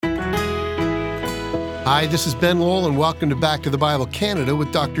Hi, this is Ben Lowell, and welcome to Back to the Bible Canada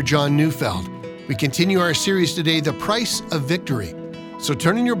with Dr. John Neufeld. We continue our series today, The Price of Victory. So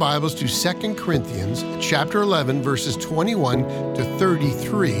turn in your Bibles to 2 Corinthians chapter 11, verses 21 to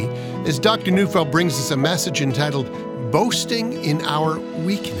 33, as Dr. Neufeld brings us a message entitled, Boasting in Our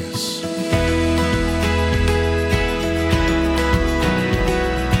Weakness.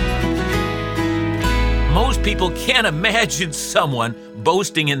 Most people can't imagine someone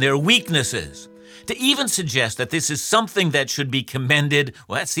boasting in their weaknesses. To even suggest that this is something that should be commended,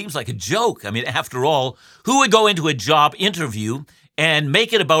 well, that seems like a joke. I mean, after all, who would go into a job interview and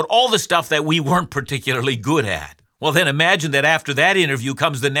make it about all the stuff that we weren't particularly good at? Well, then imagine that after that interview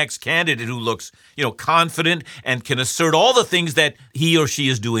comes the next candidate who looks, confident and can assert all the things that he or she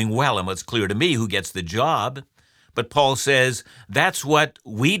is doing well. And it's clear to me who gets the job. But Paul says that's what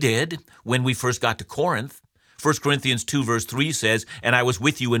we did when we first got to Corinth. 1 Corinthians 2 verse 3 says, "And I was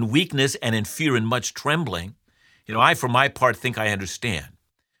with you in weakness and in fear and much trembling." I, for my part, think I understand.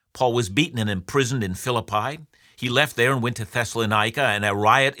 Paul was beaten and imprisoned in Philippi. He left there and went to Thessalonica, and a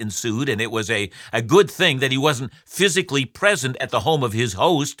riot ensued, and it was a good thing that he wasn't physically present at the home of his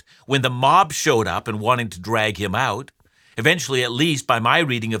host when the mob showed up and wanting to drag him out. Eventually, at least by my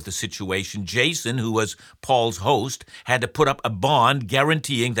reading of the situation, Jason, who was Paul's host, had to put up a bond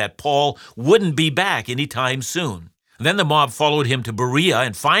guaranteeing that Paul wouldn't be back anytime soon. Then the mob followed him to Berea,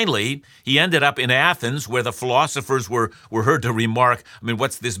 and finally, he ended up in Athens, where the philosophers were heard to remark,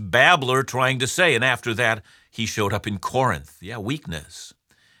 what's this babbler trying to say? And after that, he showed up in Corinth. Weakness.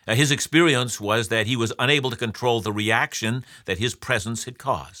 His experience was that he was unable to control the reaction that his presence had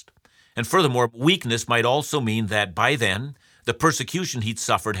caused. And furthermore, weakness might also mean that by then, the persecution he'd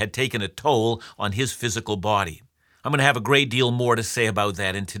suffered had taken a toll on his physical body. I'm going to have a great deal more to say about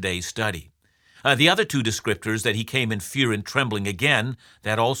that in today's study. The other two descriptors, that he came in fear and trembling again,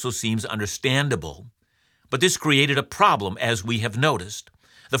 that also seems understandable. But this created a problem, as we have noticed.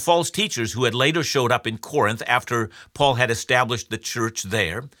 The false teachers who had later showed up in Corinth after Paul had established the church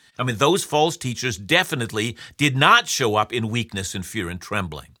there, those false teachers definitely did not show up in weakness and fear and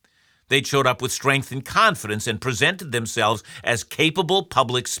trembling. They showed up with strength and confidence and presented themselves as capable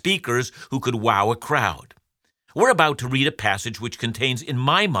public speakers who could wow a crowd. We're about to read a passage which contains, in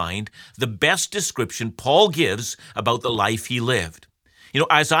my mind, the best description Paul gives about the life he lived.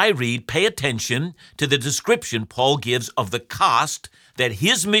 As I read, pay attention to the description Paul gives of the cost that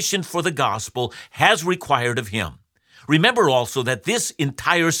his mission for the gospel has required of him. Remember also that this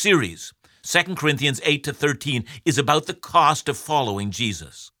entire series, 2 Corinthians 8 to 13, is about the cost of following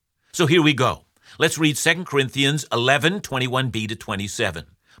Jesus. So here we go. Let's read 2 Corinthians 11, 21b to 27.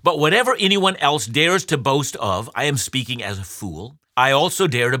 "But whatever anyone else dares to boast of, I am speaking as a fool. I also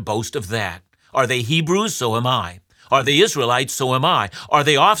dare to boast of that. Are they Hebrews? So am I. Are they Israelites? So am I. Are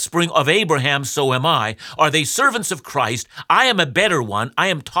they offspring of Abraham? So am I. Are they servants of Christ? I am a better one. I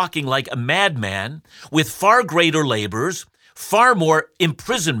am talking like a madman, with far greater labors, far more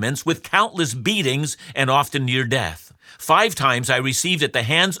imprisonments, with countless beatings, and often near death. 5 times I received at the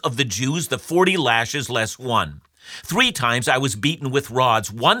hands of the Jews the 40 lashes less one. 3 times I was beaten with rods.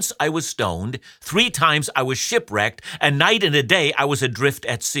 Once I was stoned. 3 times I was shipwrecked. A night and a day I was adrift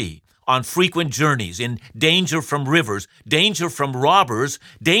at sea, on frequent journeys, in danger from rivers, danger from robbers,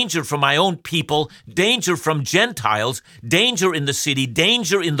 danger from my own people, danger from Gentiles, danger in the city,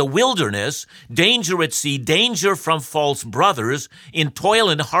 danger in the wilderness, danger at sea, danger from false brothers, in toil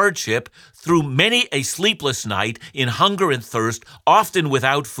and hardship, through many a sleepless night, in hunger and thirst, often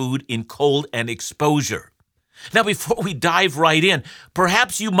without food, in cold and exposure." Now, before we dive right in,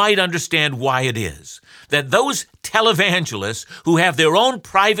 perhaps you might understand why it is that those televangelists who have their own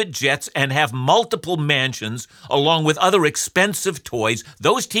private jets and have multiple mansions along with other expensive toys,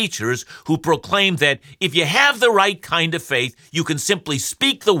 those teachers who proclaim that if you have the right kind of faith, you can simply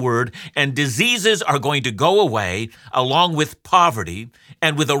speak the word and diseases are going to go away along with poverty,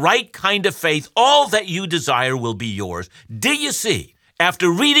 and with the right kind of faith, all that you desire will be yours. Do you see?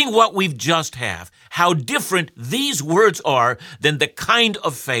 After reading what we've just have, how different these words are than the kind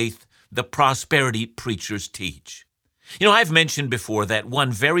of faith the prosperity preachers teach. I've mentioned before that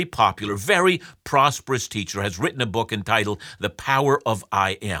one very popular, very prosperous teacher has written a book entitled The Power of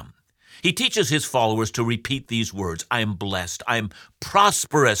I Am. He teaches his followers to repeat these words: I am blessed, I am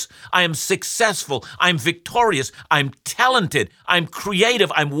prosperous, I am successful, I'm victorious, I'm talented, I'm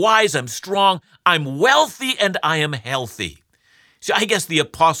creative, I'm wise, I'm strong, I'm wealthy, and I am healthy. See, I guess the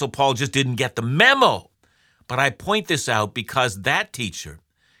Apostle Paul just didn't get the memo. But I point this out because that teacher,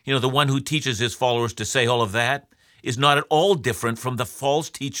 the one who teaches his followers to say all of that, is not at all different from the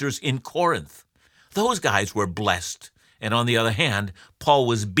false teachers in Corinth. Those guys were blessed. And on the other hand, Paul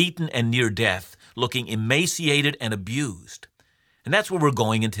was beaten and near death looking emaciated and abused. And that's where we're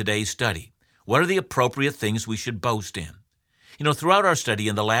going in today's study. What are the appropriate things we should boast in? Throughout our study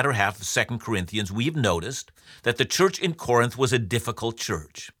in the latter half of 2 Corinthians, we've noticed that the church in Corinth was a difficult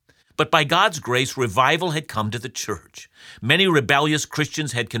church. But by God's grace, revival had come to the church. Many rebellious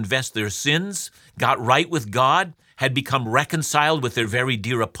Christians had confessed their sins, got right with God, had become reconciled with their very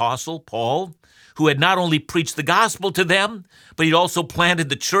dear apostle, Paul, who had not only preached the gospel to them, but he'd also planted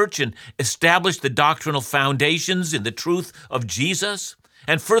the church and established the doctrinal foundations in the truth of Jesus.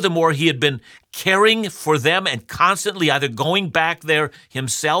 And furthermore, he had been caring for them and constantly either going back there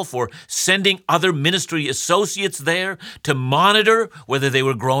himself or sending other ministry associates there to monitor whether they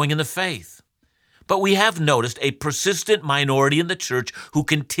were growing in the faith. But we have noticed a persistent minority in the church who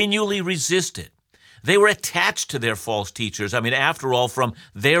continually resisted. They were attached to their false teachers. After all, from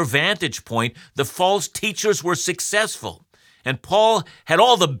their vantage point, the false teachers were successful. And Paul had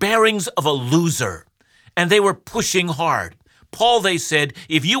all the bearings of a loser, and they were pushing hard. Paul, they said,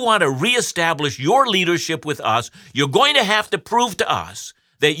 if you want to reestablish your leadership with us, you're going to have to prove to us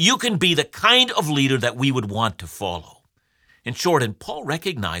that you can be the kind of leader that we would want to follow. In short, and Paul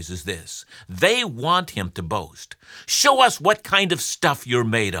recognizes this, they want him to boast. Show us what kind of stuff you're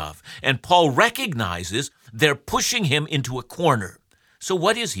made of. And Paul recognizes they're pushing him into a corner. So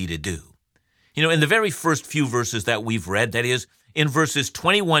what is he to do? In the very first few verses that we've read, that is, in verses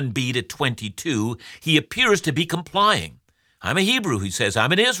 21b to 22, he appears to be complying. I'm a Hebrew, he says.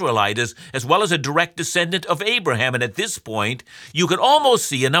 I'm an Israelite, as well as a direct descendant of Abraham. And at this point, you could almost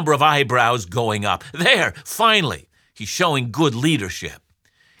see a number of eyebrows going up. There, finally. He's showing good leadership.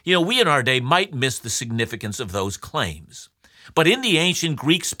 We in our day might miss the significance of those claims. But in the ancient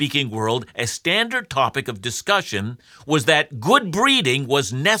Greek-speaking world, a standard topic of discussion was that good breeding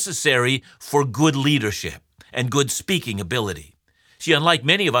was necessary for good leadership and good speaking ability. See, unlike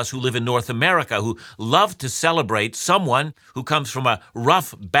many of us who live in North America who love to celebrate someone who comes from a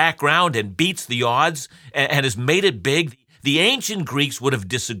rough background and beats the odds and has made it big, the ancient Greeks would have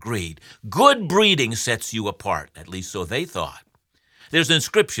disagreed. Good breeding sets you apart, at least so they thought. There's an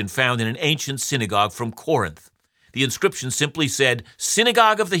inscription found in an ancient synagogue from Corinth. The inscription simply said,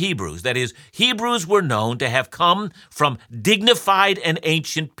 Synagogue of the Hebrews. That is, Hebrews were known to have come from dignified and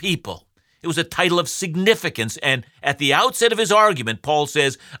ancient people. It was a title of significance, and at the outset of his argument, Paul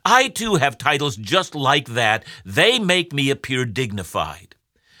says, I too have titles just like that. They make me appear dignified.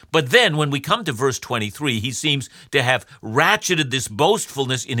 But then when we come to verse 23, he seems to have ratcheted this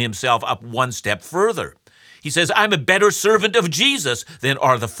boastfulness in himself up one step further. He says, I'm a better servant of Jesus than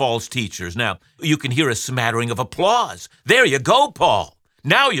are the false teachers. Now, you can hear a smattering of applause. There you go, Paul.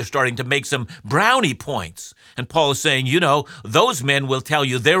 Now you're starting to make some brownie points. And Paul is saying, those men will tell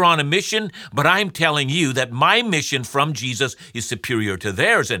you they're on a mission, but I'm telling you that my mission from Jesus is superior to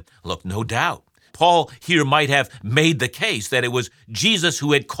theirs. And look, no doubt, Paul here might have made the case that it was Jesus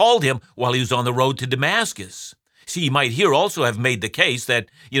who had called him while he was on the road to Damascus. See, he might here also have made the case that,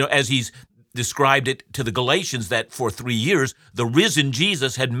 as he's described it to the Galatians, that for 3 years, the risen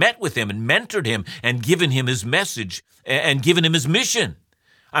Jesus had met with him and mentored him and given him his message and given him his mission.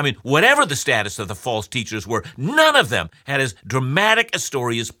 Whatever the status of the false teachers were, none of them had as dramatic a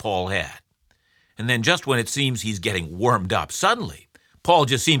story as Paul had. And then just when it seems he's getting warmed up, suddenly, Paul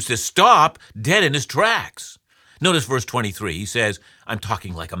just seems to stop dead in his tracks. Notice verse 23. He says, I'm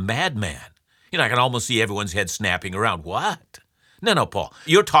talking like a madman. I can almost see everyone's head snapping around. What? No, Paul,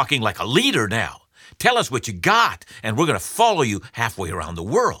 you're talking like a leader now. Tell us what you got, and we're going to follow you halfway around the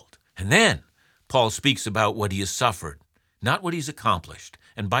world. And then Paul speaks about what he has suffered, not what he's accomplished.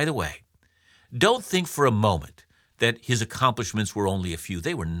 And by the way, don't think for a moment that his accomplishments were only a few.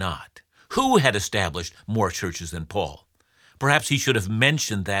 They were not. Who had established more churches than Paul? Perhaps he should have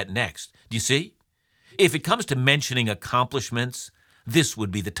mentioned that next. Do you see? If it comes to mentioning accomplishments, this would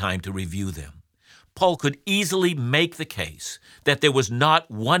be the time to review them. Paul could easily make the case that there was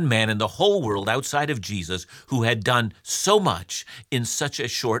not one man in the whole world outside of Jesus who had done so much in such a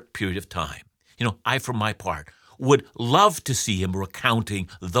short period of time. I, for my part, would love to see him recounting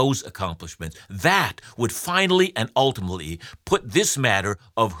those accomplishments. That would finally and ultimately put this matter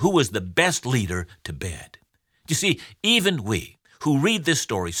of who was the best leader to bed. You see, even we, who read this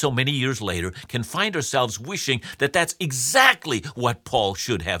story so many years later, can find ourselves wishing that that's exactly what Paul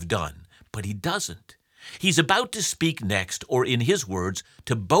should have done. But he doesn't. He's about to speak next, or in his words,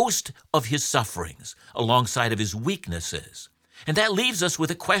 to boast of his sufferings alongside of his weaknesses. And that leaves us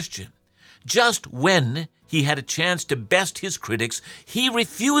with a question. Just when he had a chance to best his critics, he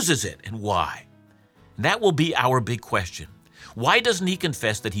refuses it. And why? That will be our big question. Why doesn't he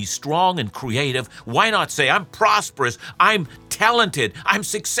confess that he's strong and creative? Why not say, I'm prosperous, I'm talented, I'm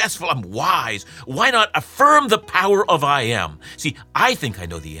successful, I'm wise. Why not affirm the power of I am? See, I think I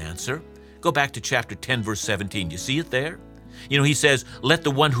know the answer. Go back to chapter 10, verse 17. You see it there? He says, let the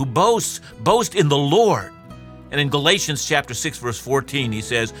one who boasts, boast in the Lord. And in Galatians chapter 6, verse 14, he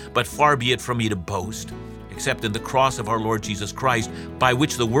says, but far be it from me to boast, except in the cross of our Lord Jesus Christ, by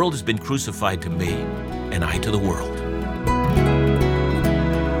which the world has been crucified to me, and I to the world.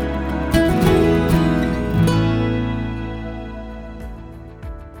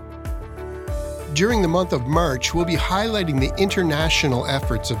 During the month of March, we'll be highlighting the international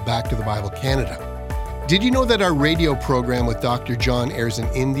efforts of Back to the Bible Canada. Did you know that our radio program with Dr. John airs in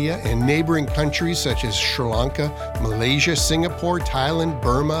India and neighboring countries such as Sri Lanka, Malaysia, Singapore, Thailand,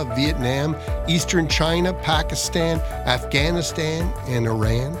 Burma, Vietnam, Eastern China, Pakistan, Afghanistan, and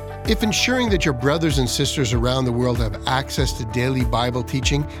Iran? If ensuring that your brothers and sisters around the world have access to daily Bible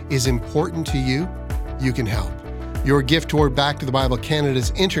teaching is important to you, you can help. Your gift toward Back to the Bible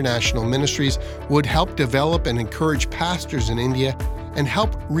Canada's international ministries would help develop and encourage pastors in India and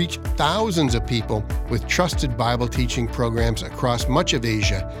help reach thousands of people with trusted Bible teaching programs across much of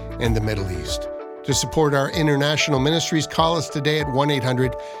Asia and the Middle East. To support our international ministries, call us today at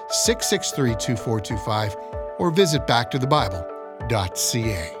 1-800-663-2425 or visit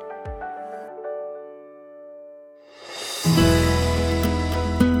backtothebible.ca.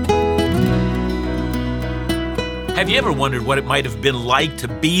 Have you ever wondered what it might have been like to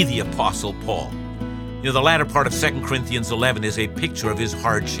be the Apostle Paul? The latter part of 2 Corinthians 11 is a picture of his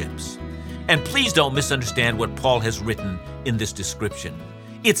hardships. And please don't misunderstand what Paul has written in this description.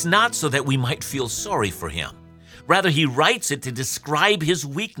 It's not so that we might feel sorry for him. Rather, he writes it to describe his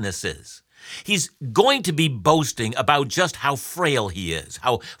weaknesses. He's going to be boasting about just how frail he is,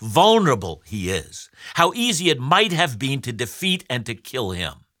 how vulnerable he is, how easy it might have been to defeat and to kill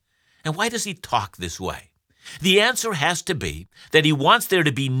him. And why does he talk this way? The answer has to be that he wants there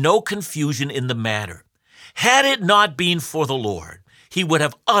to be no confusion in the matter. Had it not been for the Lord, he would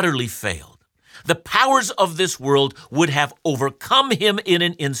have utterly failed. The powers of this world would have overcome him in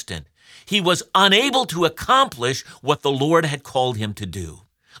an instant. He was unable to accomplish what the Lord had called him to do.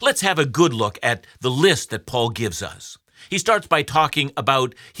 Let's have a good look at the list that Paul gives us. He starts by talking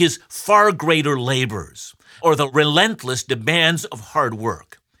about his far greater labors, or the relentless demands of hard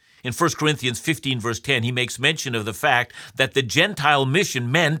work. In 1 Corinthians 15, verse 10, he makes mention of the fact that the Gentile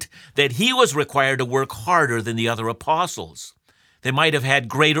mission meant that he was required to work harder than the other apostles. They might have had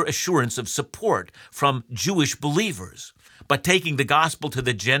greater assurance of support from Jewish believers. But taking the gospel to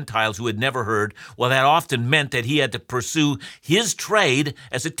the Gentiles who had never heard, well, that often meant that he had to pursue his trade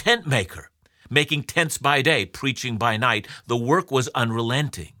as a tent maker, making tents by day, preaching by night. The work was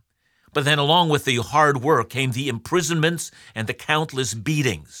unrelenting. But then along with the hard work came the imprisonments and the countless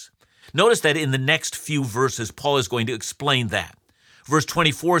beatings. Notice that in the next few verses, Paul is going to explain that. Verse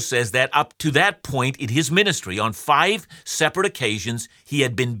 24 says that up to that point in his ministry, on 5 separate occasions, he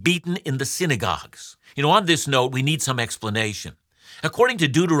had been beaten in the synagogues. On this note, we need some explanation. According to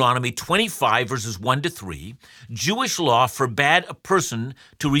Deuteronomy 25, verses 1 to 3, Jewish law forbade a person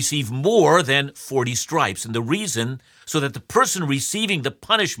to receive more than 40 stripes, and the reason so that the person receiving the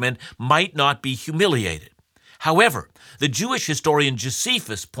punishment might not be humiliated. However, the Jewish historian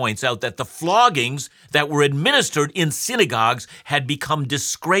Josephus points out that the floggings that were administered in synagogues had become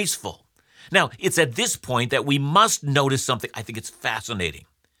disgraceful. Now, it's at this point that we must notice something. I think it's fascinating.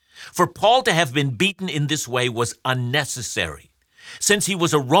 For Paul to have been beaten in this way was unnecessary. Since he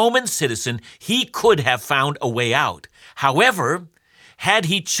was a Roman citizen, he could have found a way out. However, had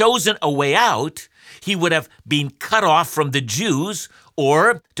he chosen a way out, he would have been cut off from the Jews,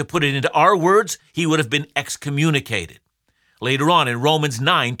 or, to put it into our words, he would have been excommunicated. Later on in Romans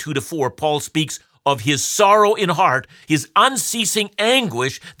 9, 2-4, Paul speaks of his sorrow in heart, his unceasing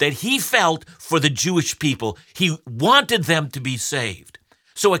anguish that he felt for the Jewish people. He wanted them to be saved.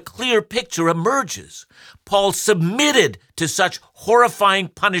 So a clear picture emerges. Paul submitted to such horrifying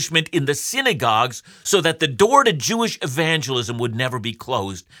punishment in the synagogues so that the door to Jewish evangelism would never be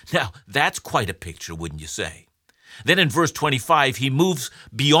closed. Now, that's quite a picture, wouldn't you say? Then in verse 25, he moves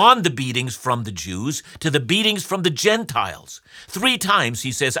beyond the beatings from the Jews to the beatings from the Gentiles. 3 times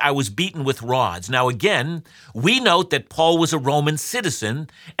he says, I was beaten with rods. Now again, we note that Paul was a Roman citizen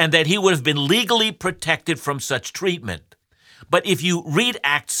and that he would have been legally protected from such treatment. But if you read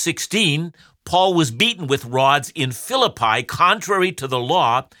Acts 16, Paul was beaten with rods in Philippi, contrary to the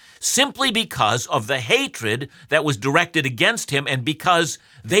law, simply because of the hatred that was directed against him and because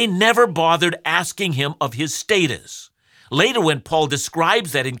they never bothered asking him of his status. Later, when Paul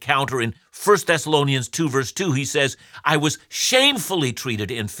describes that encounter in 1 Thessalonians 2, verse 2, he says, I was shamefully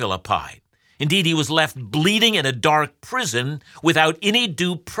treated in Philippi. Indeed, he was left bleeding in a dark prison without any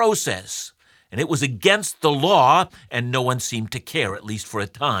due process. And it was against the law, and no one seemed to care, at least for a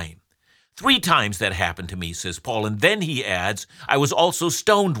time. 3 times that happened to me, says Paul, and then he adds, I was also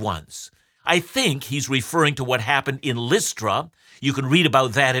stoned once. I think he's referring to what happened in Lystra. You can read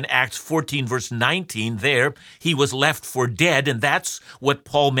about that in Acts 14, verse 19 there. He was left for dead, and that's what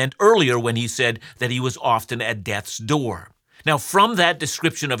Paul meant earlier when he said that he was often at death's door. Now, from that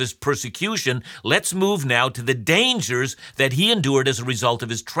description of his persecution, let's move now to the dangers that he endured as a result of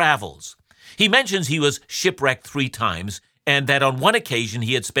his travels. He mentions he was shipwrecked 3 times, and that on one occasion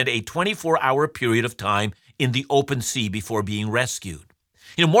he had spent a 24-hour period of time in the open sea before being rescued.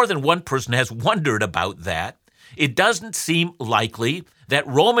 More than one person has wondered about that. It doesn't seem likely that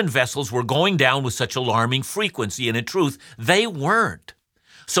Roman vessels were going down with such alarming frequency, and in truth, they weren't.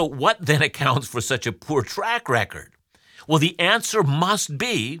 So what then accounts for such a poor track record? Well, the answer must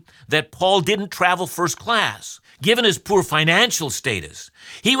be that Paul didn't travel first class. Given his poor financial status,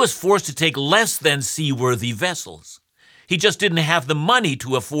 he was forced to take less than seaworthy vessels. He just didn't have the money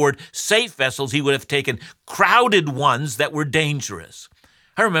to afford safe vessels. He would have taken crowded ones that were dangerous.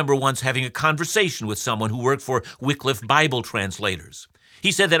 I remember once having a conversation with someone who worked for Wycliffe Bible translators.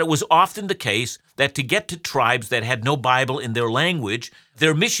 He said that it was often the case that to get to tribes that had no Bible in their language,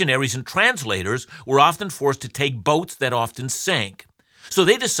 their missionaries and translators were often forced to take boats that often sank. So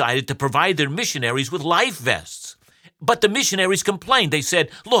they decided to provide their missionaries with life vests. But the missionaries complained. They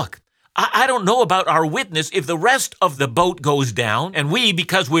said, look, I don't know about our witness if the rest of the boat goes down, and we,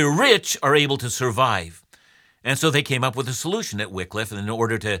 because we're rich, are able to survive. And so they came up with a solution at Wycliffe in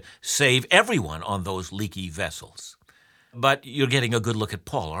order to save everyone on those leaky vessels. But you're getting a good look at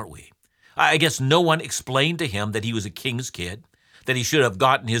Paul, aren't we? I guess no one explained to him that he was a king's kid, that he should have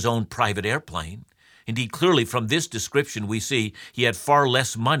gotten his own private airplane. Indeed, clearly from this description we see he had far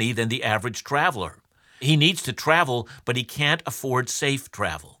less money than the average traveler. He needs to travel, but he can't afford safe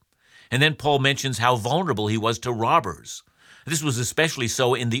travel. And then Paul mentions how vulnerable he was to robbers. This was especially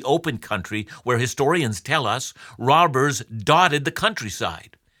so in the open country, where historians tell us robbers dotted the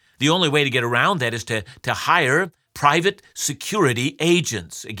countryside. The only way to get around that is to hire private security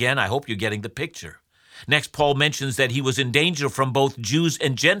agents. Again, I hope you're getting the picture. Next, Paul mentions that he was in danger from both Jews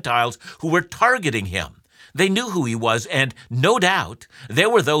and Gentiles who were targeting him. They knew who he was, and no doubt there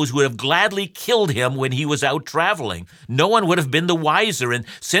were those who would have gladly killed him when he was out traveling. No one would have been the wiser, and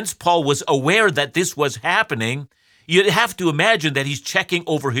since Paul was aware that this was happening, you'd have to imagine that he's checking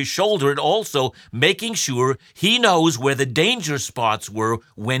over his shoulder and also making sure he knows where the danger spots were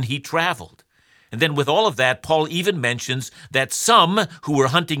when he traveled. And then with all of that, Paul even mentions that some who were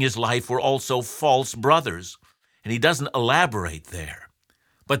hunting his life were also false brothers. And he doesn't elaborate there.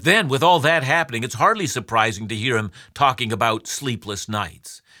 But then with all that happening, it's hardly surprising to hear him talking about sleepless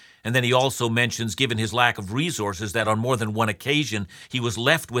nights. And then he also mentions, given his lack of resources, that on more than one occasion he was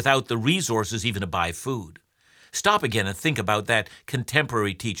left without the resources even to buy food. Stop again and think about that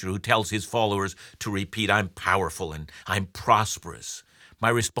contemporary teacher who tells his followers to repeat, I'm powerful and I'm prosperous. My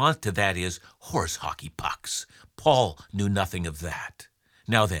response to that is horse hockey pucks. Paul knew nothing of that.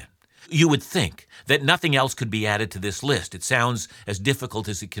 Now then, you would think that nothing else could be added to this list. It sounds as difficult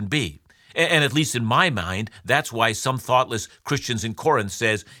as it can be. And at least in my mind, that's why some thoughtless Christians in Corinth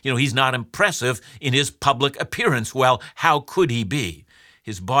says, he's not impressive in his public appearance. Well, how could he be?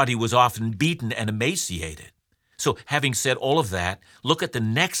 His body was often beaten and emaciated. So having said all of that, look at the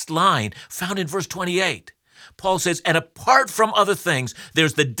next line found in verse 28. Paul says, and apart from other things,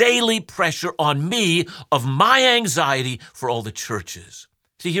 there's the daily pressure on me of my anxiety for all the churches.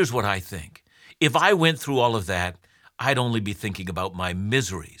 See, here's what I think. If I went through all of that, I'd only be thinking about my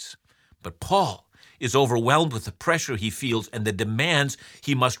miseries. But Paul is overwhelmed with the pressure he feels and the demands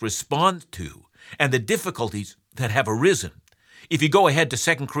he must respond to and the difficulties that have arisen. If you go ahead to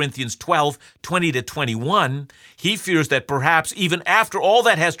 2 Corinthians 12, 20-21, he fears that perhaps even after all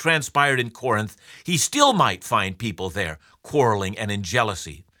that has transpired in Corinth, he still might find people there quarreling and in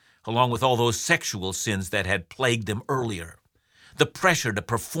jealousy, along with all those sexual sins that had plagued them earlier. The pressure to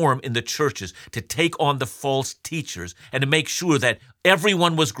perform in the churches, to take on the false teachers, and to make sure that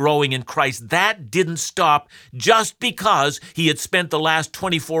everyone was growing in Christ, that didn't stop just because he had spent the last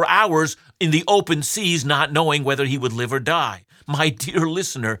 24 hours in the open seas not knowing whether he would live or die. My dear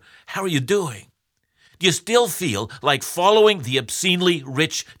listener, how are you doing? Do you still feel like following the obscenely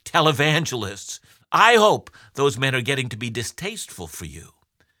rich televangelists? I hope those men are getting to be distasteful for you.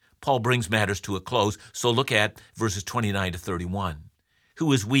 Paul brings matters to a close, so look at verses 29-31.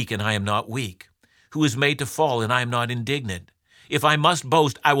 Who is weak and I am not weak? Who is made to fall and I am not indignant? If I must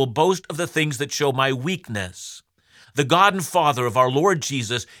boast, I will boast of the things that show my weakness. The God and Father of our Lord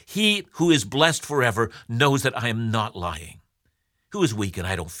Jesus, he who is blessed forever, knows that I am not lying. Who is weak and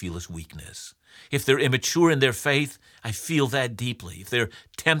I don't feel his weakness? If they're immature in their faith, I feel that deeply. If they're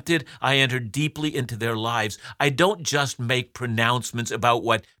tempted, I enter deeply into their lives. I don't just make pronouncements about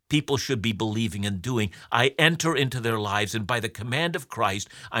what people should be believing and doing. I enter into their lives, and by the command of Christ,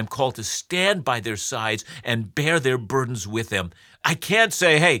 I'm called to stand by their sides and bear their burdens with them. I can't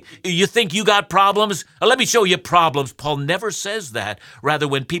say, hey, you think you got problems? Let me show you problems. Paul never says that. Rather,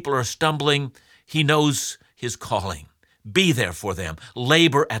 when people are stumbling, he knows his calling. Be there for them.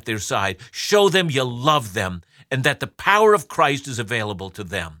 Labor at their side. Show them you love them and that the power of Christ is available to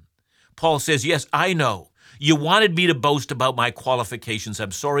them. Paul says, yes, I know. You wanted me to boast about my qualifications.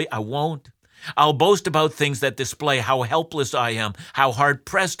 I'm sorry, I won't. I'll boast about things that display how helpless I am, how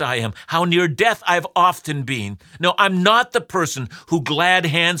hard-pressed I am, how near death I've often been. No, I'm not the person who glad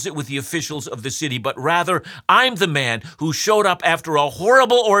hands it with the officials of the city, but rather I'm the man who showed up after a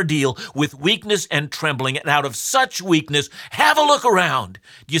horrible ordeal with weakness and trembling, and out of such weakness, have a look around.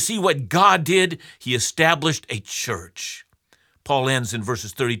 Do you see what God did? He established a church. Paul ends in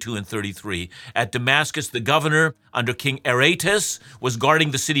verses 32 and 33. At Damascus, the governor under King Aretas was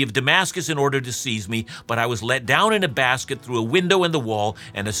guarding the city of Damascus in order to seize me, but I was let down in a basket through a window in the wall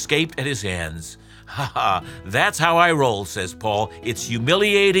and escaped at his hands. Ha ha, that's how I roll, says Paul. It's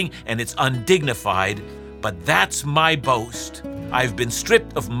humiliating and it's undignified, but that's my boast. I've been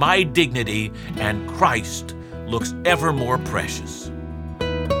stripped of my dignity, and Christ looks ever more precious.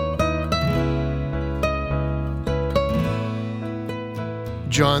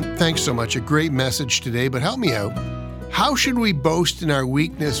 John, thanks so much. A great message today, but help me out. How should we boast in our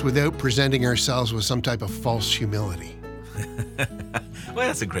weakness without presenting ourselves with some type of false humility? Well,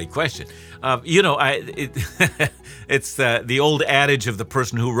 that's a great question. It's the old adage of the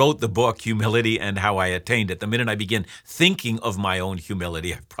person who wrote the book, Humility and How I Attained It. The minute I begin thinking of my own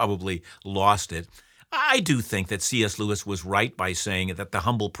humility, I've probably lost it. I do think that C.S. Lewis was right by saying that the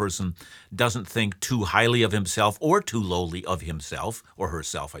humble person doesn't think too highly of himself or too lowly of himself, or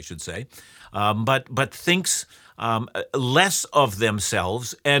herself, I should say, but thinks less of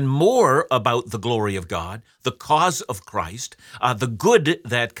themselves and more about the glory of God, the cause of Christ, the good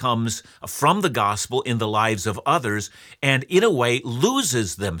that comes from the gospel in the lives of others, and in a way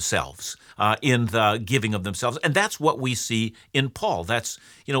loses themselves in the giving of themselves. And that's what we see in Paul. That's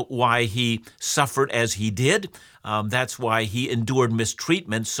why he suffered as he did. That's why he endured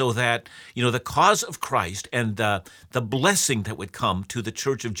mistreatment, so that the cause of Christ and the blessing that would come to the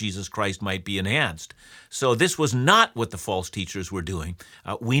Church of Jesus Christ might be enhanced. So this was not what the false teachers were doing.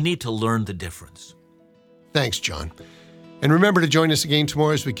 We need to learn the difference. Thanks, John. And remember to join us again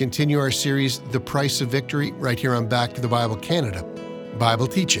tomorrow as we continue our series, The Price of Victory, right here on Back to the Bible Canada. Bible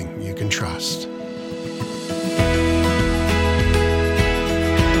teaching you can trust.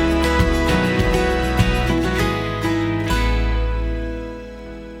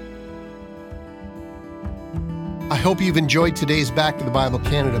 I hope you've enjoyed today's Back to the Bible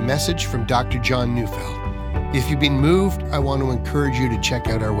Canada message from Dr. John Neufeld. If you've been moved, I want to encourage you to check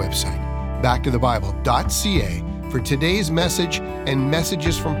out our website, backtothebible.ca, for today's message and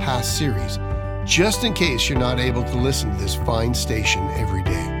messages from past series, just in case you're not able to listen to this fine station every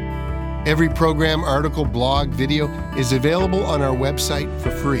day. Every program, article, blog, video is available on our website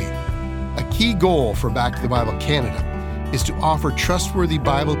for free. A key goal for Back to the Bible Canada is to offer trustworthy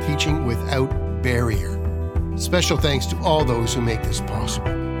Bible teaching without barrier. Special thanks to all those who make this possible.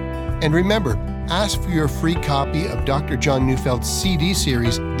 And remember, ask for your free copy of Dr. John Neufeld's CD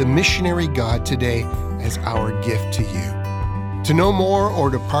series, The Missionary God, today as our gift to you. To know more or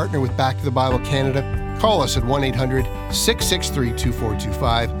to partner with Back to the Bible Canada, call us at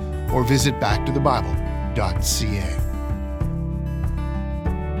 1-800-663-2425 or visit backtothebible.ca.